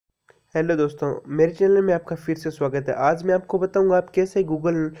Hello दोस्तों, मेरे channel में आपका फिर से स्वागत है। आज मैं आपको बताऊंगा आप कैसे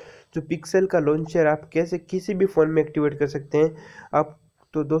गूगल जो पिक्सल का लॉन्चर आप कैसे किसी भी फ़ोन में एक्टिवेट कर सकते हैं। आप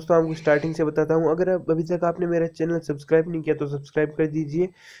तो दोस्तों आपको स्टार्टिंग से बताता हूं, अगर आप अभी तक आपने मेरा चैनल सब्सक्राइब नहीं किया तो सब्सक्राइब कर दीजिए।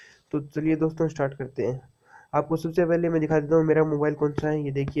 तो चलिए दोस्तों स्टार्ट करते हैं। आपको सबसे पहले मैं दिखा देता हूँ मेरा मोबाइल कौन सा है।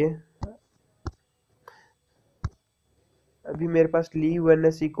 ये देखिए, अभी मेरे पास ली वन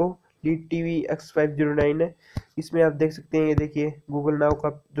एस को लीड टीवी X509 है। इसमें आप देख सकते हैं, ये देखिए गूगल नाउ का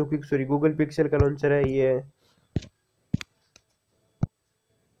जो कि गूगल पिक्सल का लॉन्चर है ये है।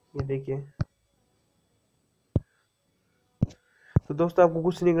 ये देखिए, तो दोस्तों आपको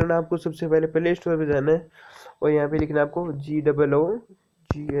कुछ नहीं करना, आपको सबसे पहले प्ले स्टोर पे जाना है और यहाँ पे लिखना है आपको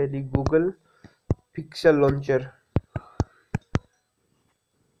GOOGLE गूगल पिक्सल लॉन्चर।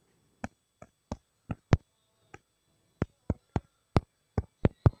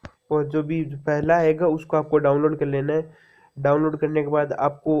 और जो भी पहला आएगा उसको आपको डाउनलोड कर लेना है। डाउनलोड करने के बाद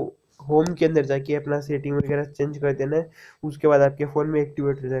आपको होम के अंदर जाके अपना सेटिंग वगैरह चेंज कर देना है। उसके बाद आपके फ़ोन में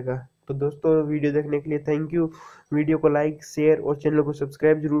एक्टिवेट हो जाएगा। तो दोस्तों वीडियो देखने के लिए थैंक यू। वीडियो को लाइक शेयर और चैनल को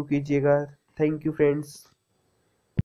सब्सक्राइब जरूर कीजिएगा। Thank you friends.